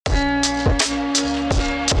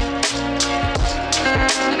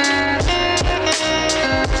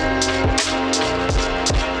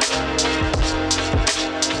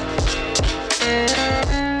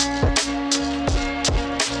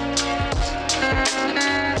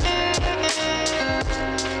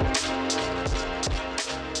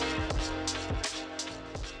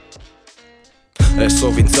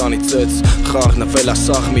Կեսով ինձանից ծեց խաղնվել է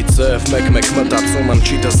սաղմի ձև Մեկ մտածում եմ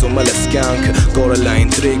չի դզում էլ ես կյանքը Կորել է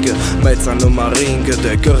ինտրիգը, մեծանում է ռինգը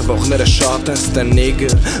Դե գռվողները շատ են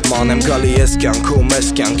ստենիգը Ման եմ գալի ես կյանքում,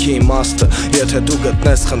 ես կյանքի իմաստը Եթե դու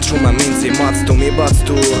գտնես խնդրում եմ ինձ իմաց Դու մի բաց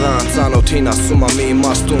դու ուրան, ծանոթին ասում եմ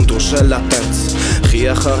իմաստուն Դու շել է տենց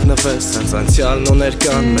Խիա խաղնվես, սենց անցյալն ու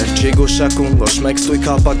ներկան Մեր չի գուշակում, ոչ մեկ ստույք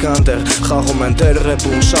ապական Դեր խաղում են դեր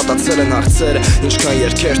ռեպում, շատացել են հարցերը Ինչքան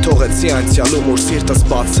երկեր թողեցի անցյալում Ուր սիրտս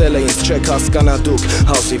բացել է, ինձ չեք հասկանա դուք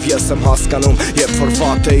Հազիվ ես եմ հասկանում, երբ որ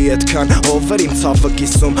վատ էի էդքան Ով էր իմ ցավը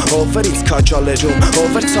կիսում, ով էր ինձ քաջալերում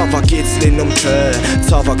Ով էր ցավակից լինում, չէ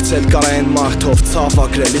Ցավակցել կարա են մարդով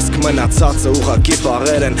ցավակրել Իսկ մնացածը ուղակի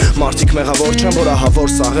բաղեր են Մարդիկ մեղավոր չեն, որ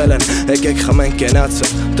ահավոր սաղել են Եկեք խմենք կենացը,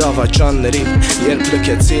 դավաճաններին Երբ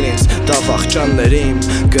լքեցին ինձ, դավաղճաններին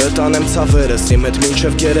Գտանեմ ցավերս իմ հետ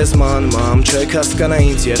մինչև գերեզման Մամ չեք հասկանա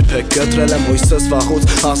ինձ, երբեք գտրել եմ հույսս վաղուց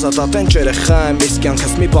Ազատատեն երեխա եմ, իսկ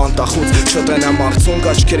կյանքս մի բանտախուց Չտենամ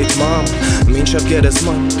արցունք աչքերիդ մամ Մինչև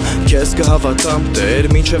գերեզման, քեզ կհավատամ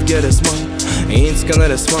Տեր մինչև գերեզման Ինձ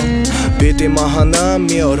կներես ման Պիտի մահանամ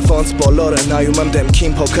մի օր ոնց բոլորը Նայում եմ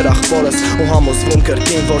դեմքին փոքր ախպորս Ու համոզվում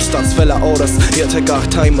կրկին որ ստացվել է օրս Եթե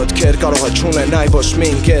կարդայի մտքեր կարող է չունենայ ոչ մի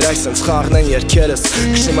ընկեր Այս ընց խաղն են երգերս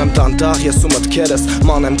Քշում եմ տանդաղ ես ու մտքերս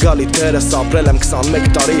Ման եմ գալի դերս Ապրել եմ 21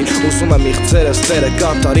 տարի Ուզում եմ իղձերս դերը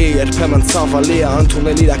կատարի Երբեմն ցավալի է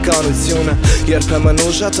ընդունել իրականությունը Երբեմն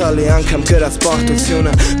ուժատալի անգամ գրած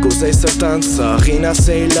պարտությունը Կուզեի սրտանց սաղին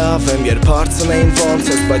ասեի լավ եմ Երբ հարցնեին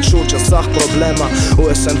ոնց ես բայց շուրջը սաղ պրոբլեմա Ու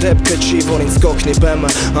ես են դեպքը չի որ ինձ կոգնի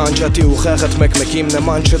բեմը Անջատի ու խեղդ մեկ իմ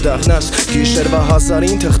նման չդաղնաս Գիշերվա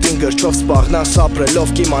հազարին թղթին գրչով սպաղնաս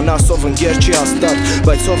Ապրելով կիմանաս ով ընկեր չի հաստատ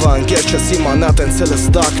Բայց ով անգեր չես իմանա տենց էլ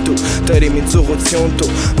ստակ դու Տերիմ ինձ ուղություն դու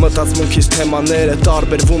Մտածմունքիս թեմաները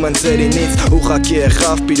տարբերվում են ձերինից Ուղակի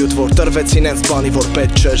եղավ պիրուտ որ տրվեցին ենց բանի որ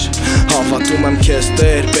պետք չէր Հավատում եմ քեզ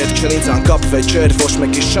Տեր պետք չէր ինձ անկապ վեճեր Ոչ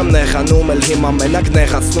մեկի շեմ նեղանում էլ հիմա մենակ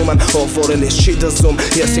նեղացնում եմ Ով որ էլ ինձ չի դզում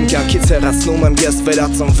Ես իմ կյանքից հեղացնում եմ Ես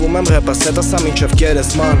վերածնվում եմ ռեպս հետս եմ մինչև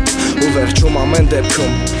գերեզման Ու վերջում ամեն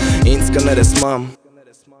դեպքում ինձ կներես մամ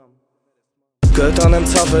Կտանեմ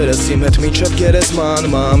ցավերս իմ հետ մինչև գերեզման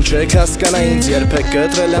Մամ չեք հասկանա ինձ երբեք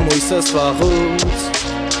գտրել եմ հույսս վաղուց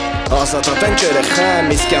Ազատատեն երեխա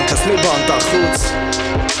եմ իսկ կյանքս մի բանտախուց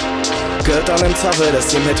Կտանեմ ցավերս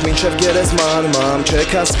իմ հետ մինչև գերեզման Մամ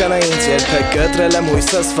չեք հասկանա ինձ երբեք գտրել եմ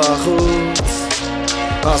հույսս վաղուց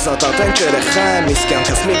Ազատատեն երեխա եմ իսկ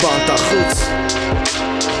կյանքս մի բանտախուց